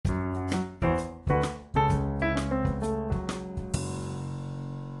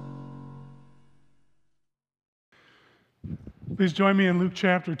Please join me in Luke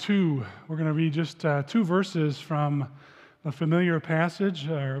chapter 2. We're going to read just two verses from the familiar passage,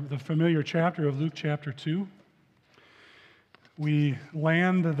 or the familiar chapter of Luke chapter 2. We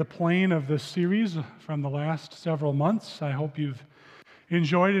land the plane of this series from the last several months. I hope you've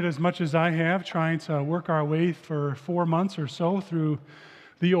enjoyed it as much as I have, trying to work our way for 4 months or so through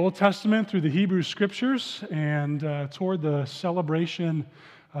the Old Testament, through the Hebrew Scriptures, and toward the celebration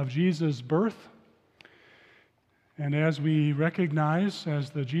of Jesus' birth. And as we recognize,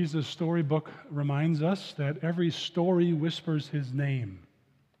 as the Jesus Storybook reminds us, that every story whispers his name.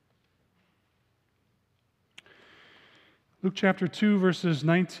 Luke chapter 2, verses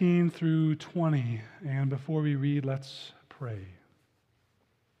 19 through 20. And before we read, let's pray.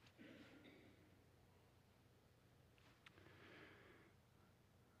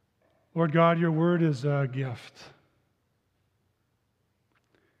 Lord God, your word is a gift.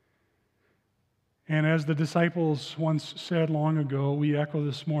 And as the disciples once said long ago, we echo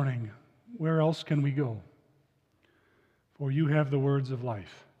this morning, where else can we go? For you have the words of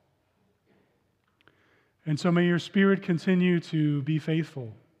life. And so may your Spirit continue to be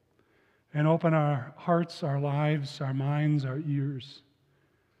faithful and open our hearts, our lives, our minds, our ears,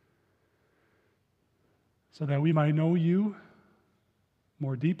 so that we might know you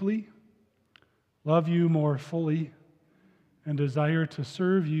more deeply, love you more fully, and desire to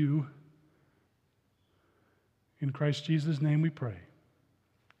serve you. In Christ Jesus' name we pray.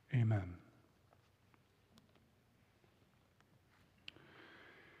 Amen.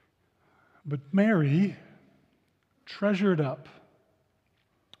 But Mary treasured up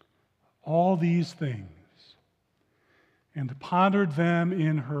all these things and pondered them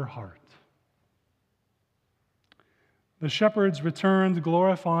in her heart. The shepherds returned,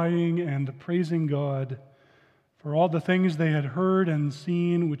 glorifying and praising God for all the things they had heard and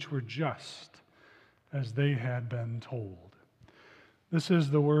seen, which were just as they had been told. This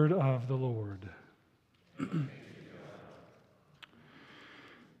is the word of the Lord. The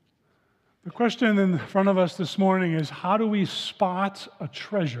question in front of us this morning is, how do we spot a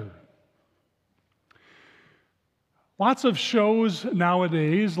treasure? Lots of shows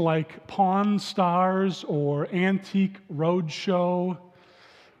nowadays, like Pawn Stars or Antique Roadshow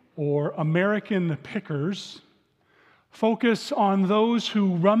or American Pickers, focus on those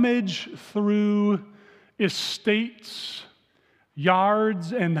who rummage through estates,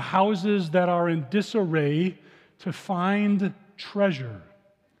 yards, and houses that are in disarray to find treasure.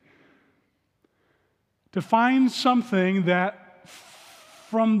 To find something that,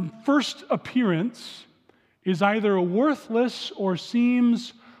 from first appearance, is either worthless or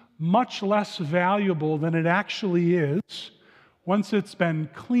seems much less valuable than it actually is once it's been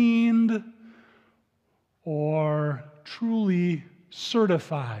cleaned or truly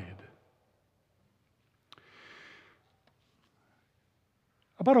certified.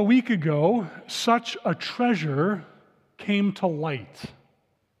 About a week ago, such a treasure came to light.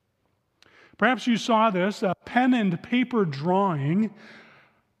 Perhaps you saw this. A pen and paper drawing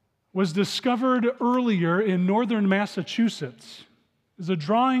was discovered earlier in northern Massachusetts. It's a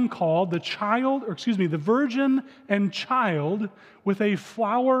drawing called the Virgin and Child with a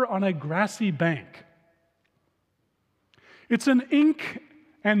flower on a grassy bank. It's an ink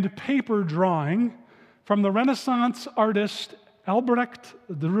and paper drawing from the Renaissance artist Albrecht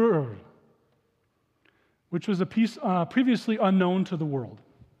Dürer, which was a piece previously unknown to the world.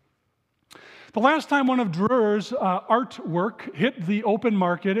 The last time one of Dürer's artwork hit the open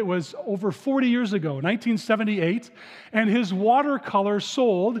market, it was over 40 years ago, 1978, and his watercolor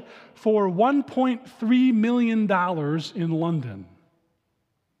sold for $1.3 million in London.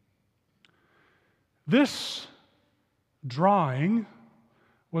 This drawing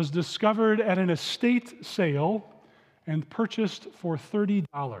was discovered at an estate sale and purchased for $30.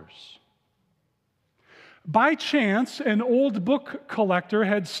 By chance, an old book collector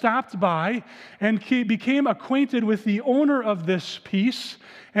had stopped by and became acquainted with the owner of this piece,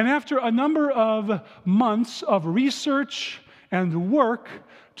 and after a number of months of research and work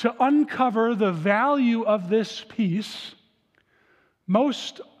to uncover the value of this piece,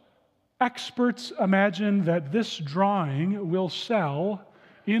 most experts imagine that this drawing will sell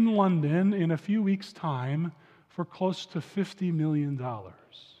in London in a few weeks' time for close to $50 million.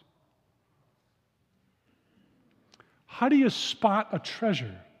 How do you spot a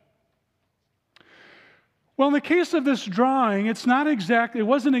treasure? Well, in the case of this drawing, it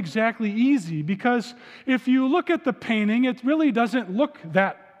wasn't exactly easy, because if you look at the painting, it really doesn't look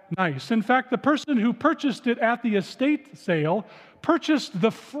that nice. In fact, the person who purchased it at the estate sale purchased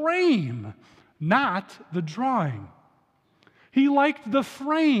the frame, not the drawing. He liked the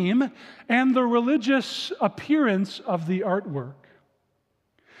frame and the religious appearance of the artwork.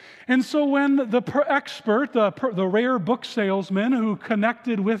 And so when the expert, the rare book salesman who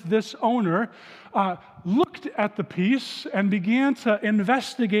connected with this owner, looked at the piece and began to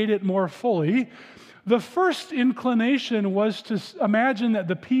investigate it more fully, the first inclination was to imagine that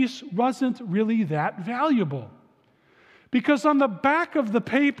the piece wasn't really that valuable. Because on the back of the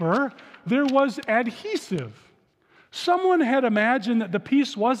paper, there was adhesive. Someone had imagined that the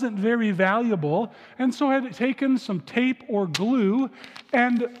piece wasn't very valuable, and so had taken some tape or glue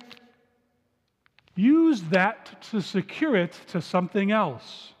and used that to secure it to something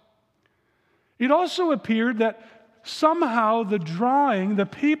else. It also appeared that somehow the drawing, the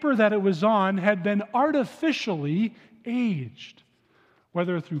paper that it was on, had been artificially aged.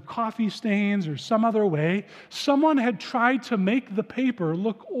 Whether through coffee stains or some other way, someone had tried to make the paper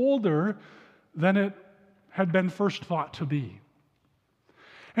look older than it had been first thought to be.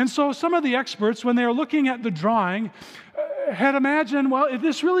 And so some of the experts, when they were looking at the drawing, had imagined, well,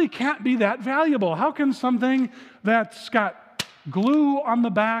 this really can't be that valuable. How can something that's got glue on the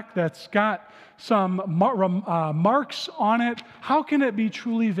back, that's got some marks on it, how can it be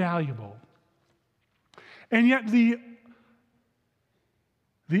truly valuable? And yet the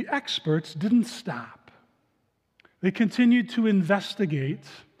experts didn't stop. They continued to investigate,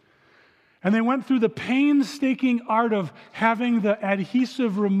 and they went through the painstaking art of having the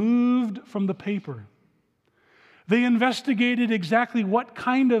adhesive removed from the paper. They investigated exactly what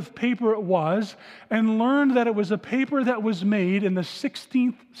kind of paper it was and learned that it was a paper that was made in the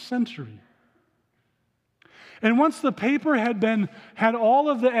 16th century. And once the paper had all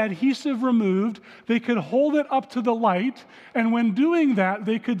of the adhesive removed, they could hold it up to the light, and when doing that,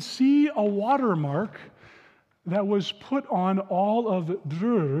 they could see a watermark that was put on all of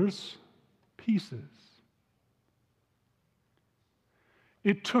Dürer's pieces.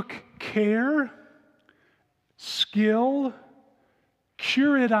 It took care, skill,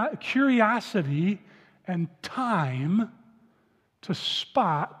 curiosity, and time to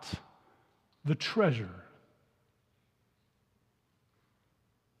spot the treasure.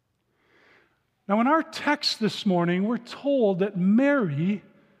 Now, in our text this morning, we're told that Mary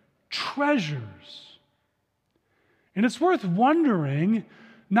treasures. And it's worth wondering,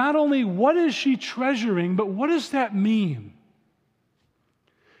 not only what is she treasuring, but what does that mean?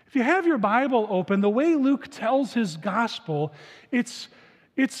 If you have your Bible open, the way Luke tells his gospel, it's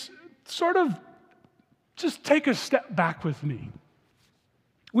sort of, just take a step back with me.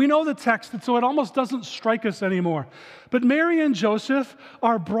 We know the text, so it almost doesn't strike us anymore. But Mary and Joseph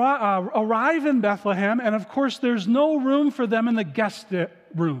arrive in Bethlehem, and of course, there's no room for them in the guest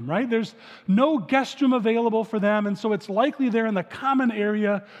room, right? There's no guest room available for them, and so it's likely they're in the common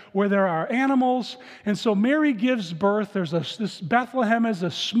area where there are animals. And so Mary gives birth. This Bethlehem is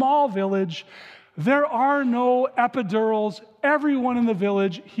a small village. There are no epidurals. Everyone in the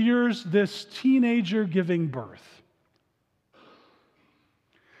village hears this teenager giving birth.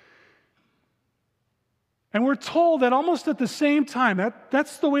 And we're told that almost at the same time,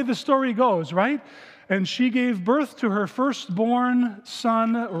 that's the way the story goes, right? And she gave birth to her firstborn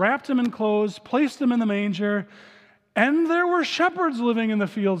son, wrapped him in clothes, placed him in the manger, and there were shepherds living in the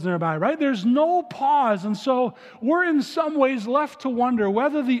fields nearby, right? There's no pause, and so we're in some ways left to wonder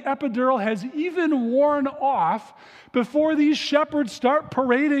whether the epidural has even worn off before these shepherds start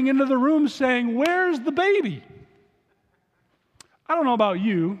parading into the room saying, "Where's the baby?" I don't know about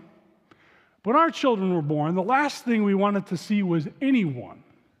you, when our children were born, the last thing we wanted to see was anyone.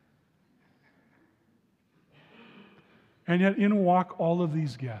 And yet in walk all of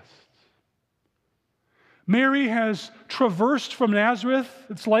these guests. Mary has traversed from Nazareth.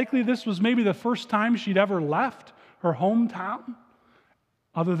 It's likely this was maybe the first time she'd ever left her hometown,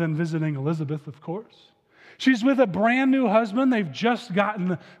 other than visiting Elizabeth, of course. She's with a brand new husband. They've just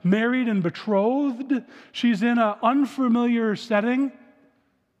gotten married and betrothed. She's in an unfamiliar setting.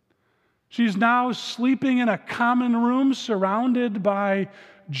 She's now sleeping in a common room surrounded by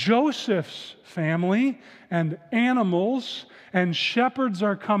Joseph's family and animals, and shepherds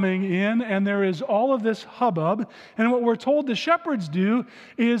are coming in, and there is all of this hubbub. And what we're told the shepherds do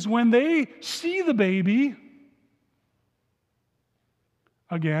is when they see the baby,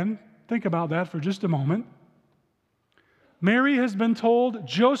 again, think about that for just a moment. Mary has been told,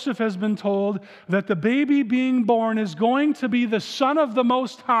 Joseph has been told, that the baby being born is going to be the Son of the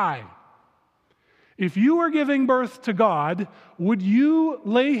Most High. If you were giving birth to God, would you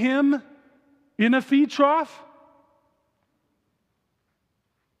lay him in a feed trough?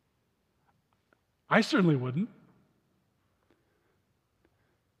 I certainly wouldn't.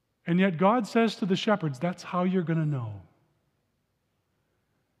 And yet God says to the shepherds, that's how you're going to know.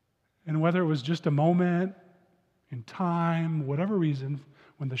 And whether it was just a moment in time, whatever reason,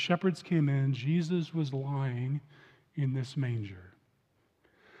 when the shepherds came in, Jesus was lying in this manger.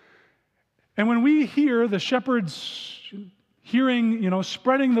 And when we hear the shepherds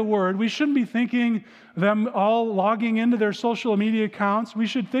spreading the word, we shouldn't be thinking them all logging into their social media accounts. We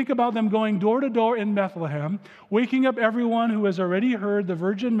should think about them going door to door in Bethlehem, waking up everyone who has already heard the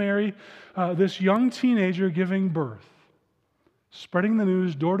Virgin Mary, this young teenager, giving birth, spreading the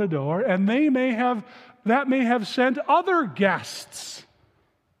news door to door, and that may have sent other guests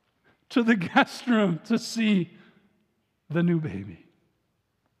to the guest room to see the new baby.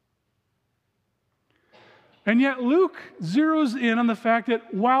 And yet Luke zeroes in on the fact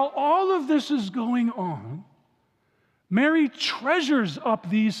that while all of this is going on, Mary treasures up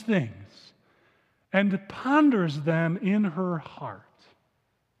these things and ponders them in her heart.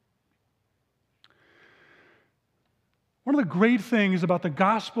 One of the great things about the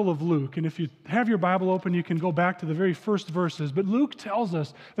Gospel of Luke, and if you have your Bible open, you can go back to the very first verses, but Luke tells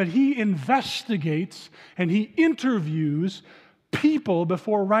us that he investigates and he interviews people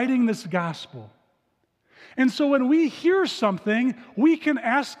before writing this gospel. And so when we hear something, we can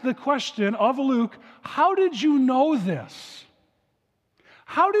ask the question of Luke, how did you know this?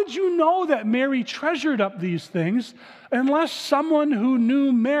 How did you know that Mary treasured up these things unless someone who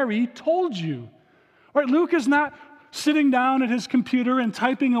knew Mary told you? Right? Luke is not sitting down at his computer and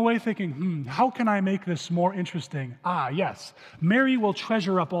typing away thinking, how can I make this more interesting? Yes, Mary will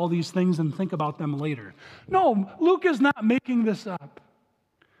treasure up all these things and think about them later. No, Luke is not making this up.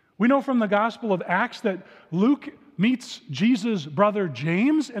 We know from the Gospel of Acts that Luke meets Jesus' brother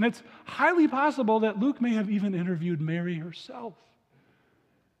James, and it's highly possible that Luke may have even interviewed Mary herself.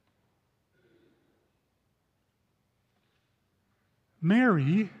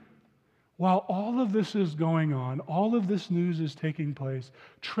 Mary, while all of this is going on, all of this news is taking place,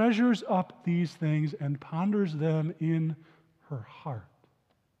 treasures up these things and ponders them in her heart.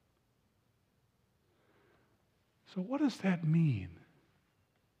 So what does that mean?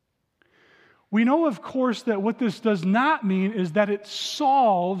 We know, of course, that what this does not mean is that it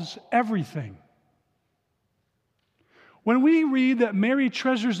solves everything. When we read that Mary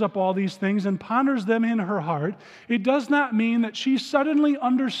treasures up all these things and ponders them in her heart, it does not mean that she suddenly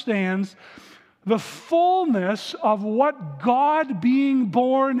understands the fullness of what God being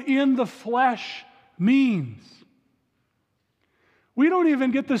born in the flesh means. We don't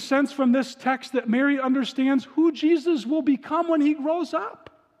even get the sense from this text that Mary understands who Jesus will become when he grows up.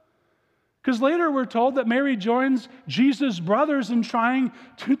 Because later we're told that Mary joins Jesus' brothers in trying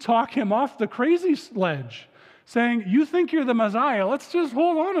to talk him off the crazy sledge, saying, you think you're the Messiah, let's just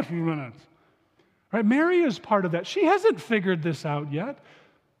hold on a few minutes. Right? Mary is part of that. She hasn't figured this out yet.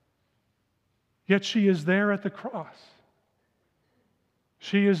 Yet she is there at the cross.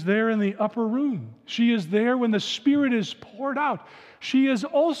 She is there in the upper room. She is there when the Spirit is poured out. She is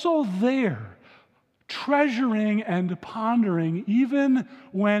also there, treasuring and pondering, even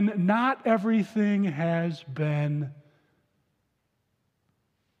when not everything has been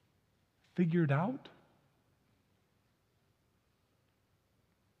figured out.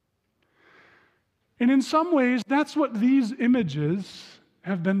 And in some ways, that's what these images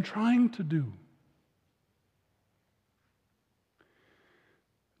have been trying to do.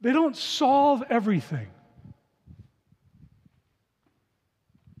 They don't solve everything.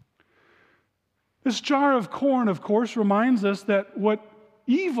 This jar of corn, of course, reminds us that what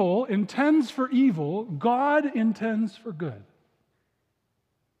evil intends for evil, God intends for good.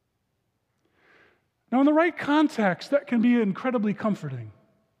 Now, in the right context, that can be incredibly comforting.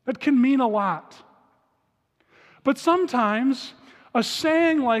 That can mean a lot. But sometimes a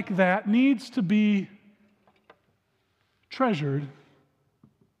saying like that needs to be treasured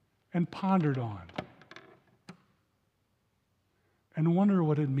and pondered on and wonder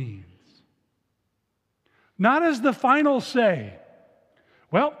what it means. Not as the final say,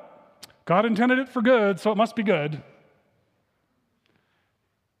 well, God intended it for good, so it must be good.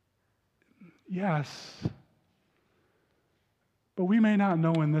 Yes, but we may not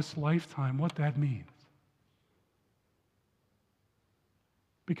know in this lifetime what that means.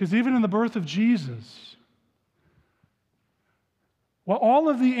 Because even in the birth of Jesus, while all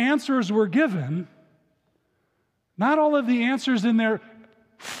of the answers were given, not all of the answers in their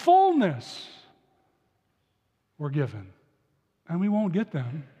fullness were given. And we won't get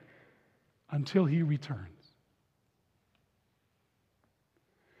them until he returns.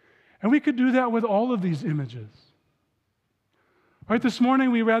 And we could do that with all of these images. Right, this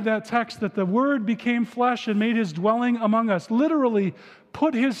morning we read that text that the Word became flesh and made his dwelling among us, literally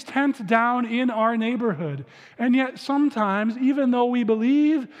put his tent down in our neighborhood. And yet sometimes, even though we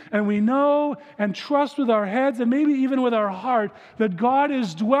believe and we know and trust with our heads and maybe even with our heart that God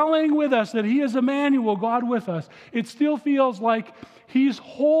is dwelling with us, that he is Emmanuel, God with us, it still feels like he's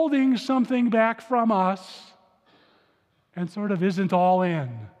holding something back from us and sort of isn't all in.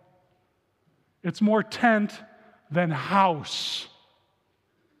 It's more tent than house.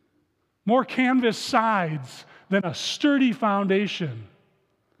 More canvas sides than a sturdy foundation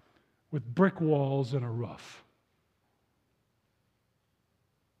with brick walls and a roof.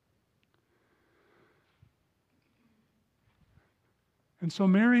 And so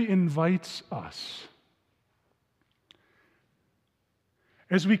Mary invites us,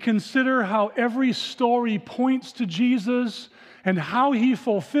 as we consider how every story points to Jesus and how he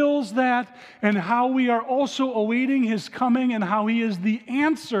fulfills that, and how we are also awaiting his coming, and how he is the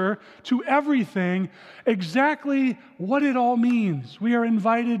answer to everything, exactly what it all means. We are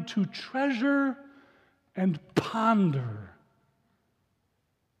invited to treasure and ponder.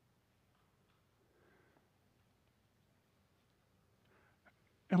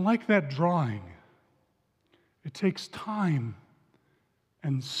 And like that drawing, it takes time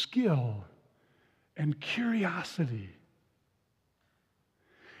and skill and curiosity.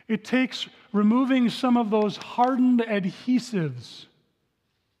 It takes removing some of those hardened adhesives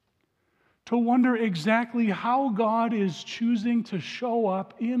to wonder exactly how God is choosing to show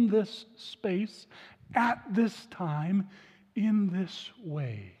up in this space, at this time, in this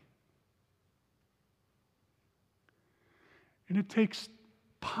way. And it takes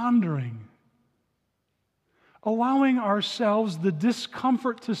pondering, allowing ourselves the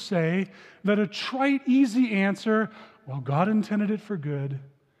discomfort to say that a trite, easy answer, well, God intended it for good,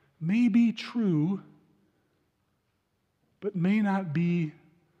 may be true, but may not be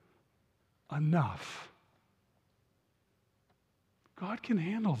enough. God can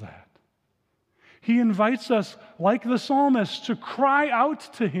handle that. He invites us, like the psalmist, to cry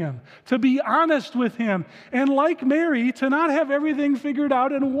out to him, to be honest with him, and like Mary, to not have everything figured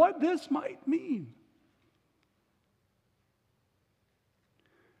out and what this might mean.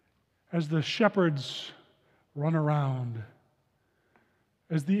 As the shepherds run around,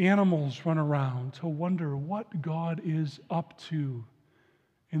 as the animals run around, to wonder what God is up to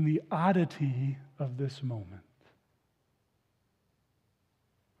in the oddity of this moment.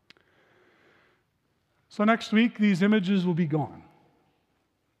 So next week, these images will be gone.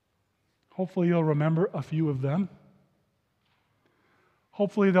 Hopefully you'll remember a few of them.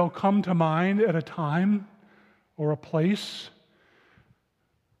 Hopefully they'll come to mind at a time or a place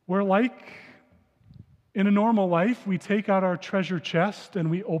where, like in a normal life, we take out our treasure chest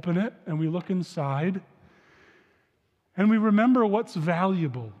and we open it and we look inside and we remember what's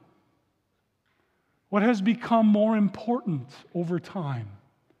valuable, what has become more important over time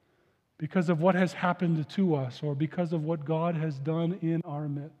because of what has happened to us or because of what God has done in our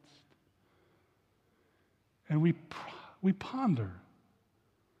midst. And we ponder.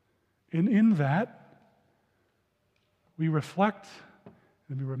 And in that, we reflect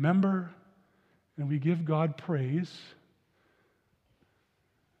and we remember and we give God praise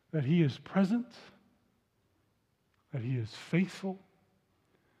that he is present, that he is faithful,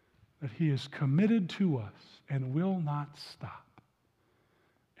 that he is committed to us and will not stop.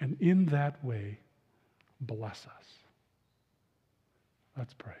 And in that way, bless us.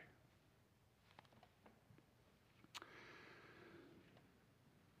 Let's pray.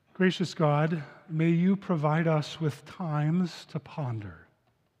 Gracious God, may you provide us with times to ponder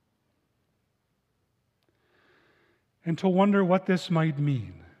and to wonder what this might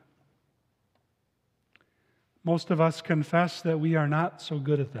mean. Most of us confess that we are not so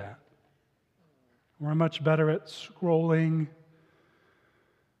good at that. We're much better at scrolling.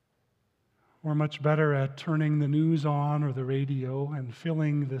 We're much better at turning the news on or the radio and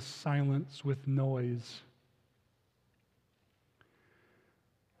filling this silence with noise.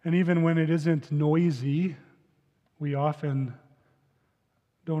 And even when it isn't noisy, we often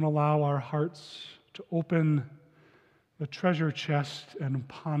don't allow our hearts to open the treasure chest and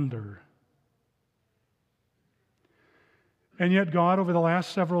ponder. And yet, God, over the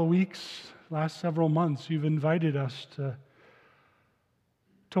last several weeks, last several months, you've invited us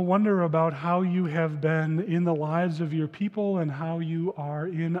to wonder about how you have been in the lives of your people and how you are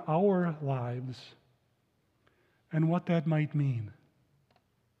in our lives and what that might mean.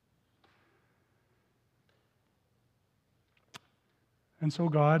 And so,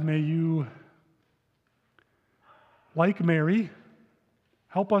 God, may you, like Mary,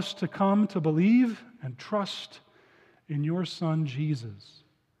 help us to come to believe and trust in your Son, Jesus.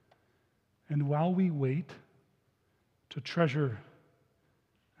 And while we wait, to treasure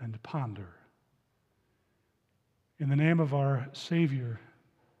and ponder. In the name of our Savior,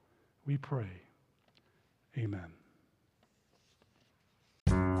 we pray. Amen.